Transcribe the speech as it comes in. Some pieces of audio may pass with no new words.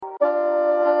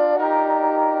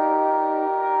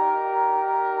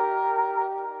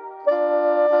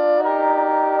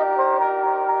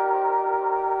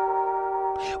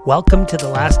Welcome to the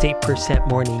Last 8%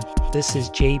 Morning. This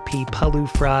is JP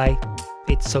Palufry.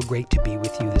 It's so great to be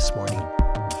with you this morning.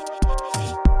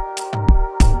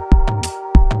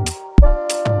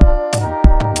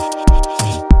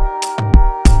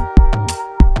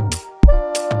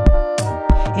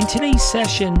 In today's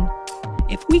session,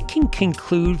 if we can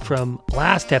conclude from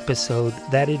last episode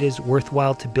that it is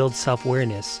worthwhile to build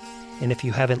self-awareness, and if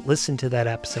you haven't listened to that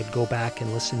episode, go back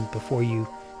and listen before you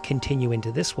continue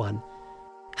into this one.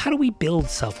 How do we build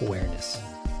self-awareness?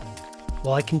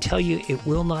 Well, I can tell you it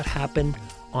will not happen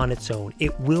on its own.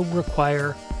 It will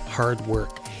require hard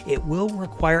work. It will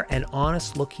require an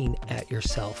honest looking at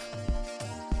yourself.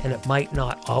 And it might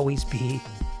not always be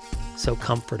so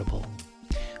comfortable.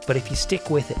 But if you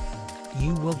stick with it,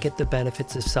 you will get the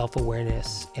benefits of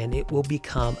self-awareness and it will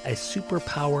become a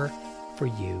superpower for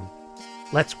you.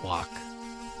 Let's walk.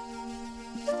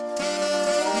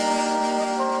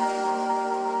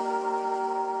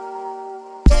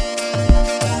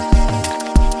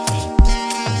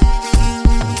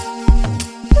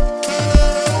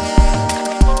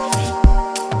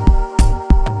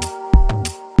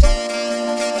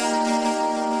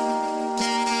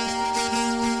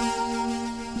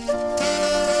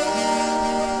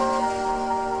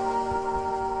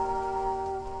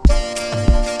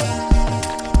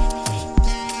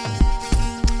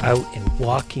 Out and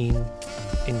walking,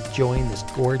 enjoying this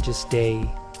gorgeous day,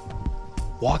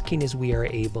 walking as we are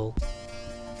able,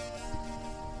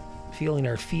 feeling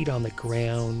our feet on the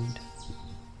ground,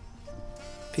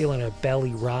 feeling our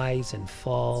belly rise and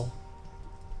fall.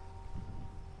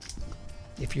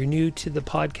 If you're new to the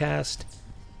podcast,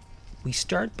 we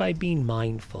start by being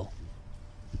mindful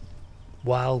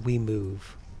while we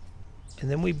move. And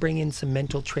then we bring in some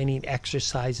mental training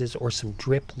exercises or some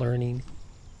drip learning,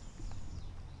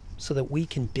 so that we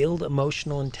can build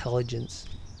emotional intelligence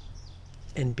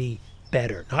and be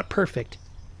better, not perfect,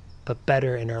 but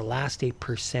better in our last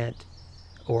 8%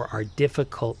 or our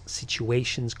difficult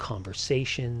situations,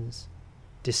 conversations,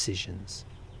 decisions.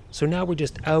 So now we're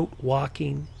just out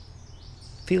walking,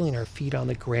 feeling our feet on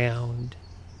the ground,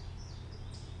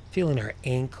 feeling our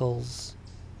ankles,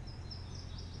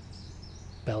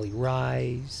 belly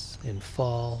rise and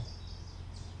fall.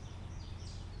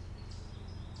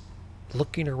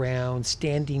 Looking around,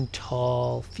 standing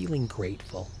tall, feeling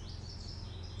grateful.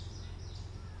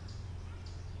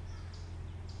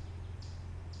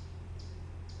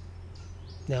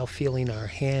 Now feeling our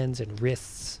hands and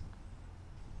wrists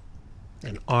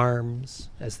and arms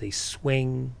as they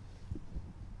swing.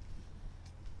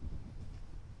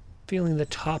 Feeling the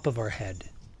top of our head.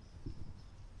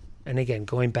 And again,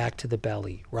 going back to the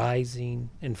belly, rising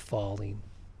and falling.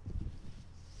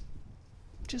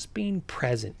 Just being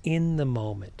present in the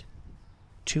moment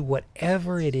to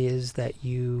whatever it is that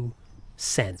you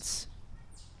sense.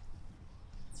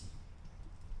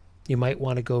 You might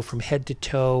want to go from head to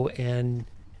toe and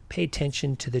pay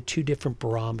attention to the two different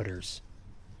barometers.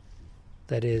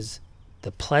 That is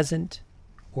the pleasant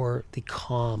or the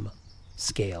calm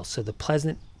scale. So the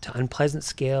pleasant to unpleasant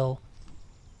scale,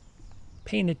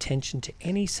 paying attention to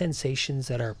any sensations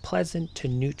that are pleasant to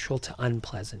neutral to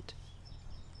unpleasant.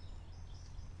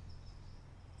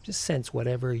 Just sense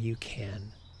whatever you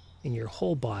can in your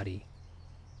whole body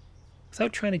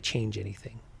without trying to change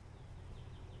anything.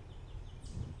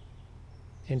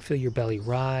 And feel your belly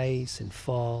rise and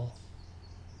fall.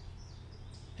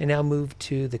 And now move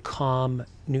to the calm,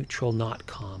 neutral, not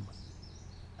calm.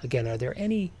 Again, are there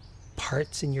any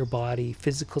parts in your body,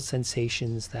 physical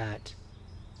sensations that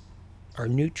are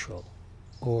neutral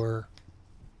or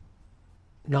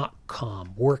not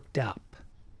calm, worked up?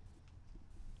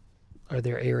 Are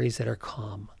there areas that are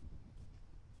calm?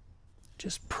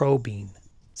 Just probing,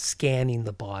 scanning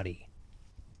the body.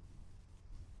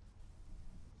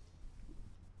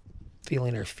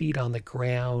 Feeling our feet on the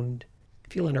ground,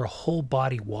 feeling our whole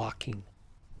body walking.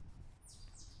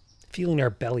 Feeling our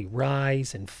belly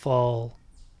rise and fall.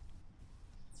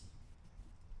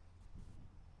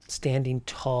 Standing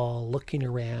tall, looking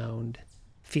around,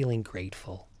 feeling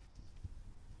grateful.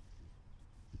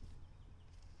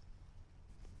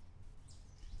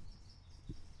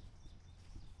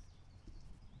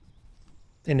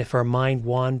 And if our mind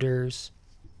wanders,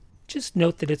 just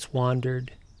note that it's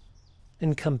wandered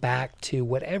and come back to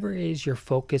whatever is your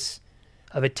focus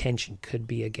of attention. Could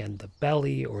be, again, the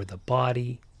belly or the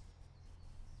body.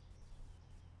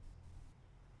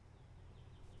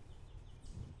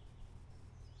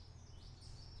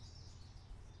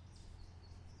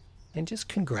 And just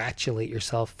congratulate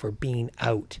yourself for being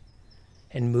out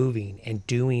and moving and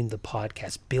doing the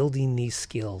podcast, building these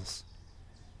skills.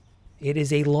 It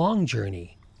is a long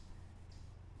journey.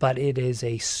 but it is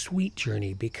a sweet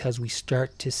journey because we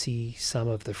start to see some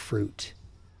of the fruit.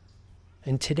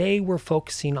 And today we're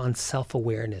focusing on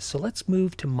self-awareness. So let's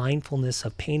move to mindfulness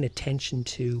of paying attention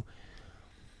to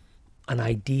an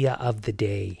idea of the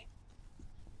day.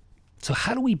 So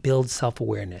how do we build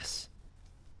self-awareness?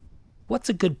 What's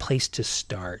a good place to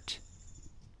start?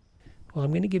 Well, I'm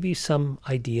going to give you some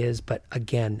ideas, but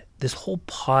again, this whole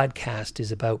podcast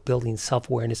is about building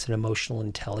self-awareness and emotional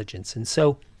intelligence. And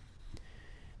so,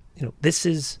 this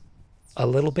is a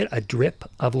little bit, a drip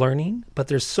of learning, but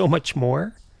there's so much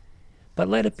more. But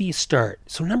let it be a start.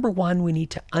 So number one, we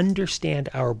need to understand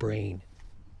our brain.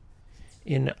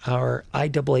 In our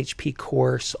IWHP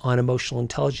course on emotional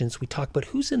intelligence, we talk about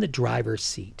who's in the driver's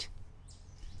seat.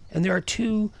 And there are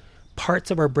two parts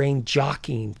of our brain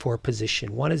jockeying for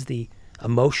position. One is the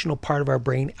emotional part of our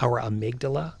brain, our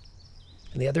amygdala.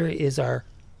 And the other is our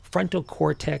frontal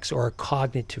cortex or our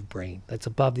cognitive brain that's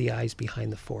above the eyes,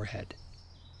 behind the forehead.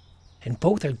 And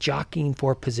both are jockeying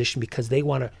for position because they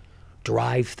want to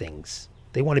drive things.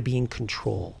 They want to be in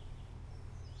control.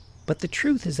 But the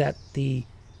truth is that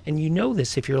and you know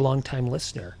this if you're a long-time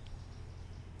listener,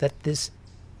 that this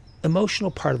emotional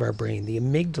part of our brain, the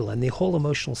amygdala and the whole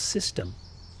emotional system,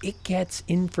 it gets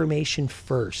information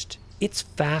first. It's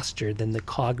faster than the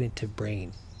cognitive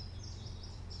brain.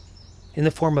 In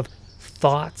the form of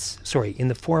in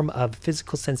the form of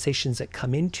physical sensations that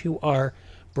come into our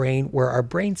brain, where our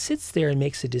brain sits there and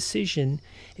makes a decision,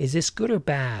 is this good or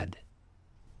bad?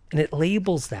 And it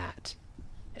labels that.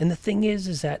 And the thing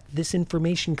is that this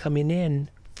information coming in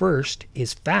first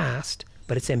is fast,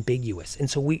 but it's ambiguous. And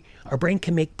so our brain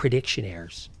can make prediction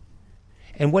errors.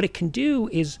 And what it can do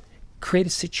is create a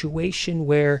situation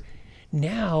where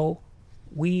now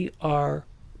we are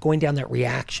going down that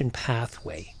reaction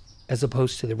pathway as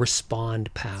opposed to the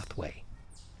respond pathway.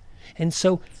 And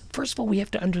so, first of all, we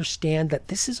have to understand that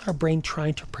this is our brain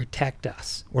trying to protect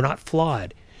us. We're not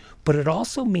flawed. But it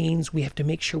also means we have to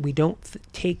make sure we don't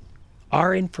take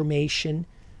our information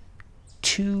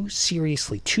too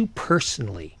seriously, too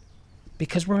personally.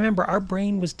 Because remember, our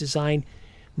brain was designed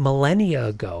millennia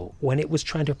ago when it was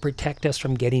trying to protect us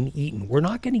from getting eaten. We're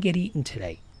not going to get eaten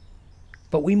today,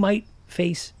 but we might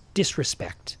face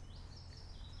disrespect.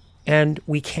 And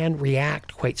we can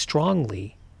react quite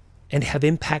strongly and have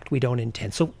impact we don't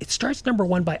intend. So it starts, number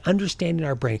one, by understanding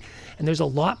our brain. And there's a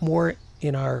lot more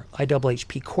in our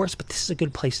IWHP course, but this is a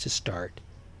good place to start.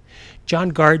 John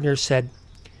Gardner said,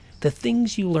 the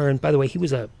things you learn, by the way, he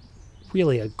was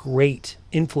really a great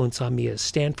influence on me, a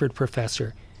Stanford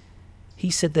professor. He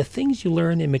said, the things you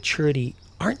learn in maturity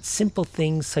aren't simple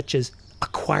things such as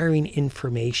acquiring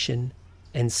information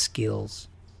and skills.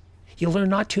 You learn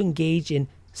not to engage in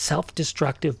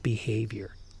self-destructive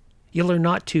behavior. You learn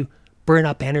not to burn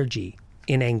up energy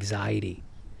in anxiety.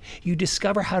 You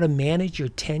discover how to manage your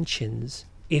tensions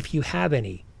if you have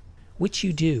any, which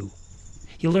you do.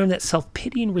 You learn that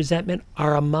self-pity and resentment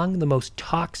are among the most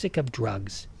toxic of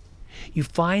drugs. You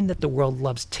find that the world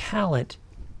loves talent,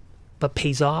 but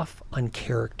pays off on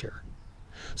character.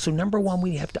 So number one,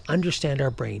 we have to understand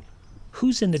our brain.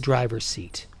 Who's in the driver's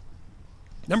seat?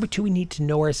 Number two, we need to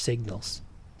know our signals.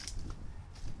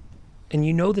 And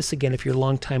you know this again if you're a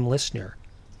long-time listener,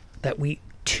 that we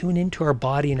tune into our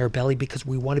body and our belly because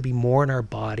we want to be more in our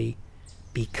body,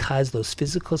 because those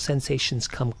physical sensations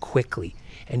come quickly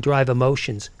and drive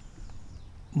emotions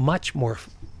much more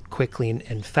quickly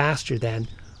and faster than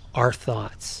our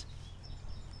thoughts.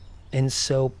 And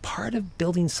so part of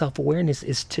building self-awareness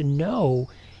is to know,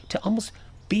 to almost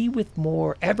be with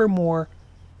ever more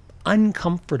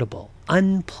uncomfortable,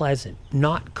 unpleasant,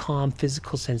 not calm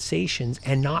physical sensations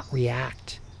and not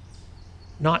react,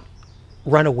 not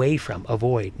run away from,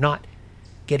 avoid, not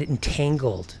get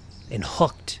entangled and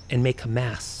hooked and make a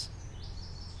mess.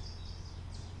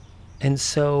 And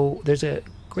so there's a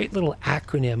great little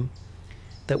acronym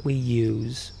that we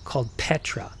use called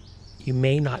PETRA. You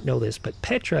may not know this, but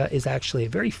Petra is actually a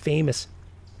very famous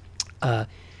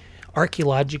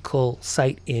archaeological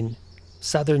site in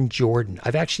southern Jordan.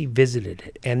 I've actually visited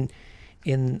it. And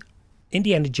in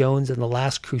Indiana Jones and the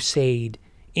Last Crusade,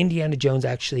 Indiana Jones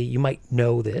actually, you might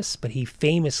know this, but he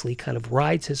famously kind of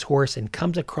rides his horse and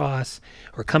comes across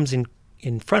or comes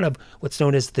in front of what's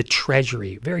known as the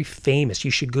treasury. Very famous. You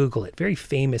should Google it. Very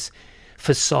famous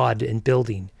facade and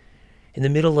building in the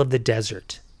middle of the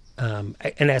desert. And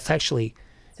that's actually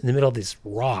in the middle of this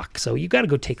rock. So you got to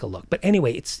go take a look. But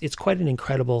anyway, it's quite an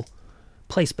incredible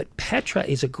place. But Petra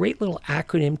is a great little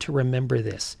acronym to remember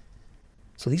this.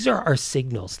 So these are our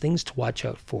signals, things to watch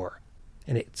out for.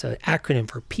 And it's an acronym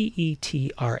for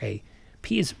PETRA.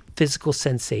 P is physical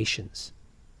sensations.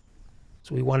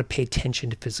 So we want to pay attention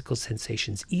to physical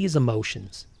sensations. E is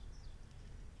emotions.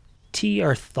 T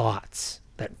are thoughts,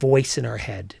 that voice in our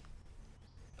head.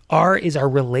 R is our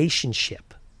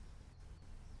relationship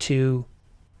to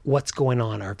what's going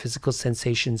on, our physical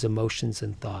sensations, emotions,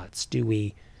 and thoughts. Do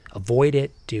we avoid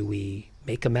it? Do we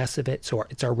make a mess of it? So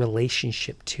it's our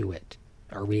relationship to it,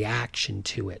 our reaction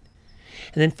to it.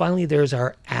 And then finally, there's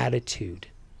our attitude.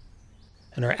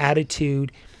 And our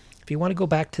attitude, if you want to go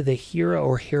back to the hero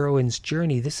or heroine's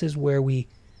journey, this is where we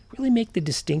really make the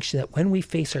distinction that when we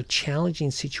face our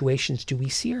challenging situations, do we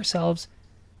see ourselves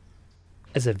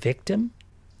as a victim?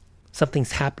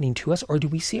 Something's happening to us, or do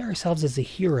we see ourselves as a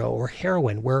hero or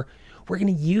heroine where we're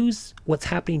going to use what's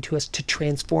happening to us to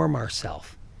transform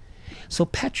ourselves? So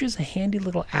Petra is a handy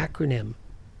little acronym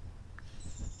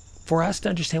for us to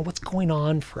understand what's going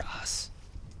on for us.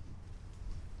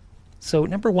 So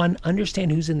number one,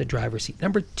 understand who's in the driver's seat.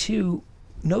 Number two,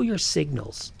 know your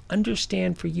signals.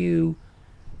 Understand for you,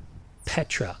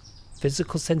 Petra,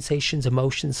 physical sensations,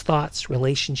 emotions, thoughts,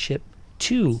 relationship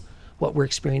to what we're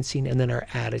experiencing, and then our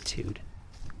attitude.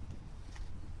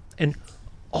 And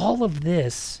all of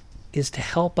this is to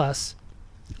help us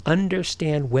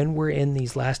understand when we're in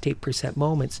these last 8%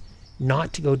 moments,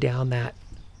 not to go down that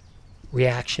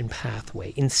reaction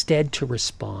pathway, instead to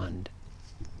respond.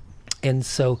 And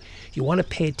so you want to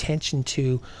pay attention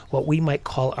to what we might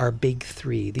call our big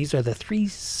three. These are the three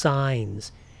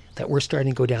signs that we're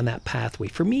starting to go down that pathway.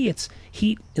 For me, it's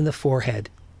heat in the forehead.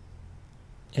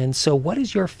 And so what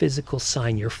is your physical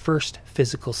sign, your first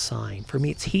physical sign? For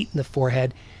me, it's heat in the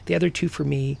forehead. The other two for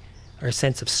me are a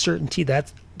sense of certainty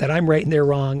that I'm right and they're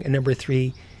wrong. And number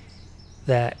three,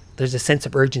 that there's a sense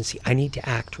of urgency. I need to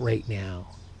act right now.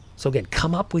 So again,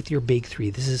 come up with your big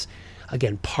three. This is,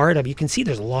 again, part of, you can see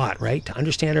there's a lot, right? To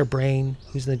understand our brain,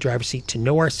 who's in the driver's seat, to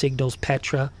know our signals,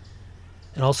 Petra,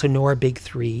 and also know our big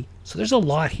three. So there's a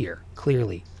lot here,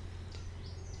 clearly.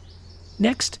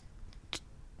 Next,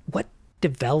 what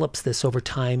develops this over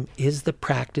time is the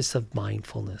practice of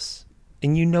mindfulness.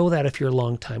 And you know that if you're a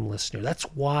long-time listener. That's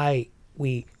why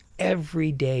we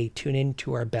every day tune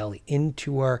into our belly,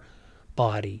 into our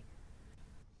body.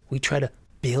 We try to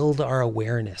build our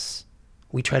awareness.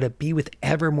 We try to be with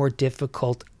ever more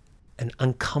difficult and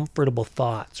uncomfortable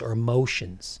thoughts or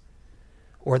emotions,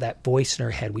 or that voice in our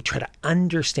head. We try to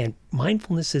understand.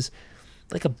 Mindfulness is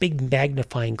like a big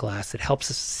magnifying glass that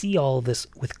helps us see all of this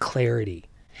with clarity.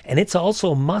 And it's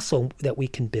also a muscle that we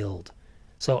can build.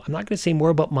 So I'm not going to say more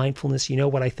about mindfulness. You know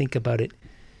what I think about it.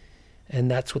 And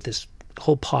that's what this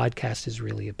whole podcast is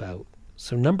really about.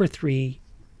 So number 3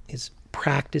 is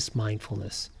practice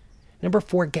mindfulness. Number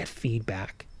 4, get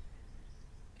feedback.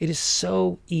 It is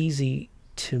so easy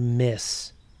to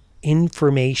miss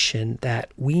information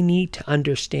that we need to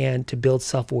understand to build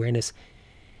self-awareness.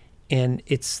 And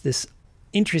it's this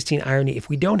interesting irony. If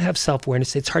we don't have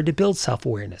self-awareness, it's hard to build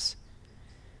self-awareness.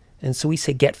 And so we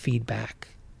say get feedback.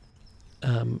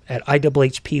 At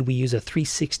IWHP, we use a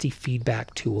 360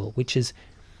 feedback tool, which is,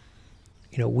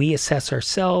 we assess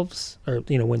ourselves, or,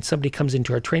 when somebody comes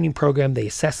into our training program, they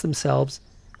assess themselves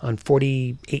on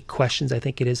 48 questions, I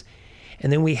think it is.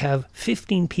 And then we have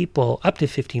 15 people, up to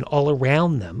 15, all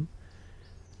around them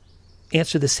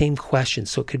answer the same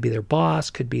questions. So it could be their boss,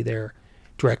 could be their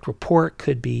direct report,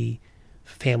 could be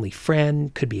family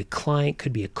friend, could be a client,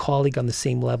 could be a colleague on the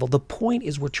same level. The point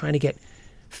is we're trying to get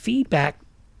feedback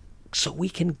so we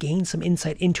can gain some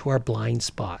insight into our blind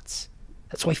spots.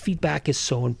 That's why feedback is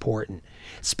so important,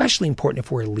 especially important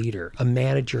if we're a leader, a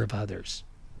manager of others.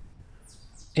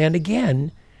 And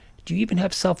again, do you even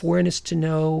have self-awareness to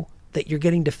know that you're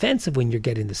getting defensive when you're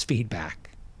getting this feedback?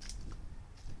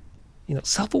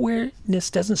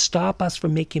 Self-awareness doesn't stop us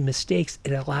from making mistakes.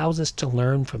 It allows us to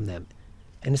learn from them.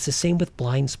 And it's the same with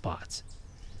blind spots.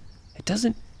 It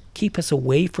doesn't keep us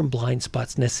away from blind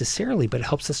spots necessarily, but it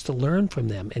helps us to learn from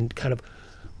them and kind of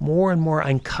more and more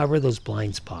uncover those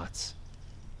blind spots.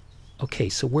 Okay,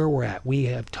 so where we're at, we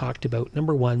have talked about,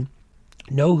 number 1,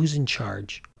 know who's in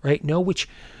charge, right? Know which,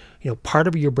 part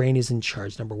of your brain is in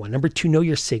charge, number 1. Number 2, know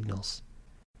your signals.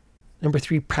 Number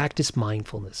 3, practice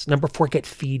mindfulness. Number 4, get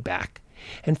feedback.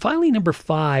 And finally, number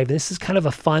 5, this is kind of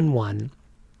a fun one,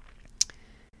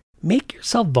 make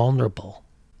yourself vulnerable.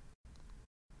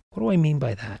 What do I mean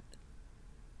by that?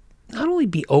 Not only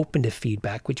be open to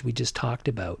feedback, which we just talked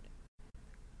about,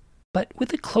 but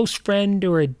with a close friend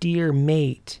or a dear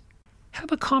mate,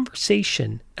 have a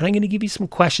conversation. And I'm going to give you some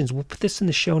questions. We'll put this in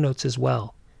the show notes as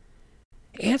well.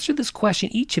 Answer this question,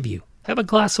 each of you. Have a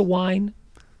glass of wine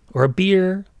or a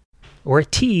beer or a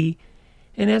tea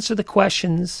and answer the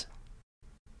questions,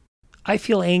 I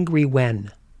feel angry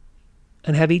when,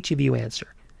 and have each of you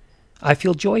answer. I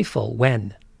feel joyful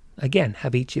when? Again,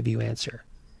 have each of you answer.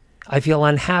 I feel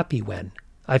unhappy when?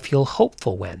 I feel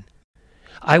hopeful when?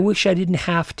 I wish I didn't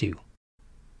have to.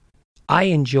 I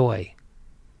enjoy.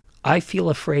 I feel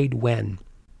afraid when?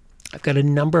 I've got a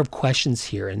number of questions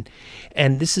here,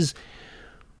 and this is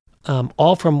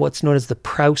all from what's known as the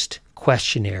Proust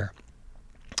questionnaire.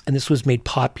 And this was made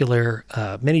popular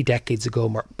many decades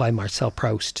ago by Marcel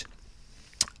Proust.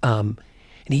 And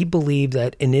he believed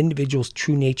that an individual's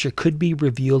true nature could be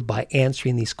revealed by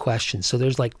answering these questions. So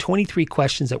there's like 23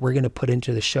 questions that we're going to put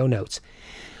into the show notes.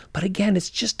 But again, it's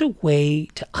just a way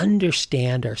to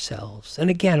understand ourselves. And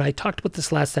again, I talked about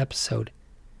this last episode.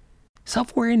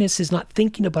 Self-awareness is not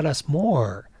thinking about us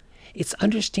more. It's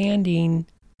understanding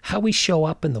how we show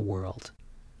up in the world,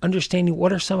 understanding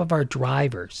what are some of our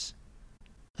drivers.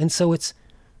 And so it's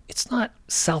not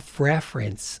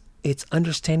self-reference. It's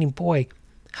understanding, boy,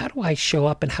 how do I show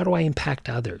up and how do I impact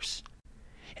others?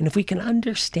 And if we can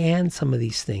understand some of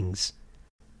these things,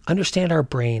 understand our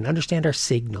brain, understand our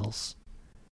signals,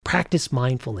 practice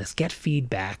mindfulness, get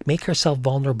feedback, make ourselves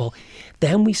vulnerable,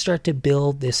 then we start to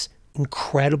build this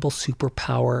incredible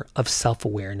superpower of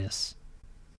self-awareness.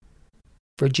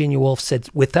 Virginia Woolf said,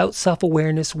 without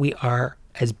self-awareness, we are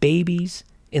as babies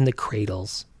in the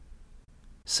cradles.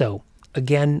 So,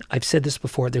 again, I've said this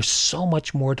before, there's so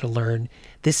much more to learn.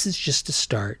 This is just a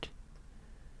start.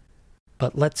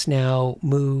 But let's now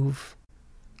move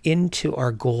into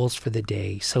our goals for the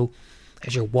day. So,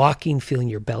 as you're walking, feeling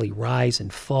your belly rise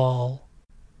and fall,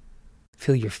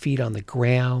 feel your feet on the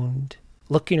ground,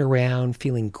 looking around,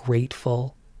 feeling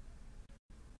grateful.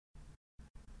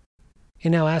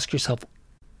 And now ask yourself,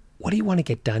 what do you want to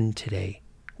get done today?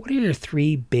 What are your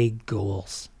 3 big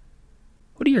goals?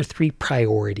 What are your 3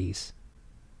 priorities?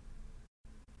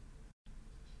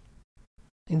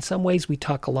 In some ways, we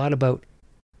talk a lot about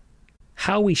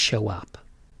how we show up,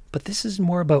 but this is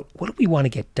more about what do we want to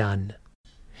get done?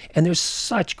 And there's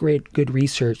such good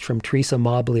research from Teresa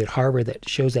Mobley at Harvard that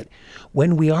shows that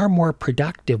when we are more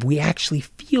productive, we actually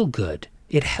feel good.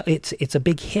 It's a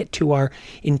big hit to our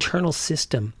internal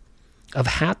system of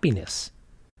happiness.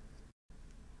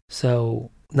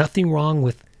 So nothing wrong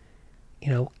with,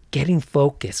 getting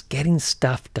focused, getting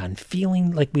stuff done,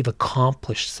 feeling like we've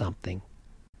accomplished something.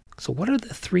 So what are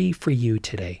the 3 for you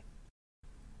today?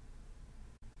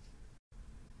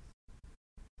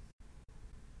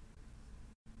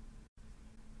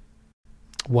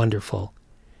 Wonderful.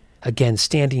 Again,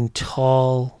 standing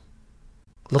tall,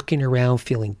 looking around,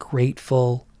 feeling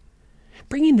grateful,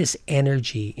 bringing this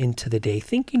energy into the day,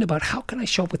 thinking about how can I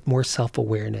show up with more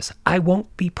self-awareness? I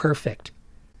won't be perfect.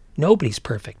 Nobody's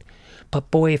perfect.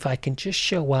 But boy, if I can just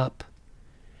show up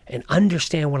and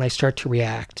understand when I start to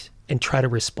react and try to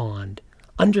respond,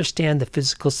 understand the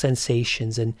physical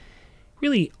sensations and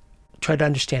really try to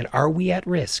understand, are we at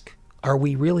risk? Are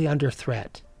we really under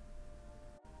threat?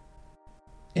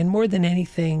 And more than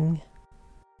anything,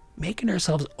 making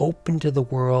ourselves open to the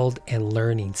world and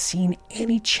learning, seeing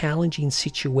any challenging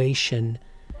situation,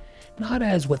 not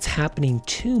as what's happening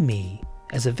to me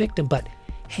as a victim, but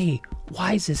hey,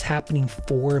 why is this happening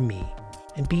for me?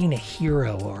 And being a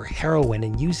hero or heroine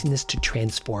and using this to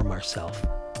transform ourselves.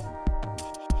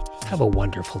 Have a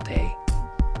wonderful day.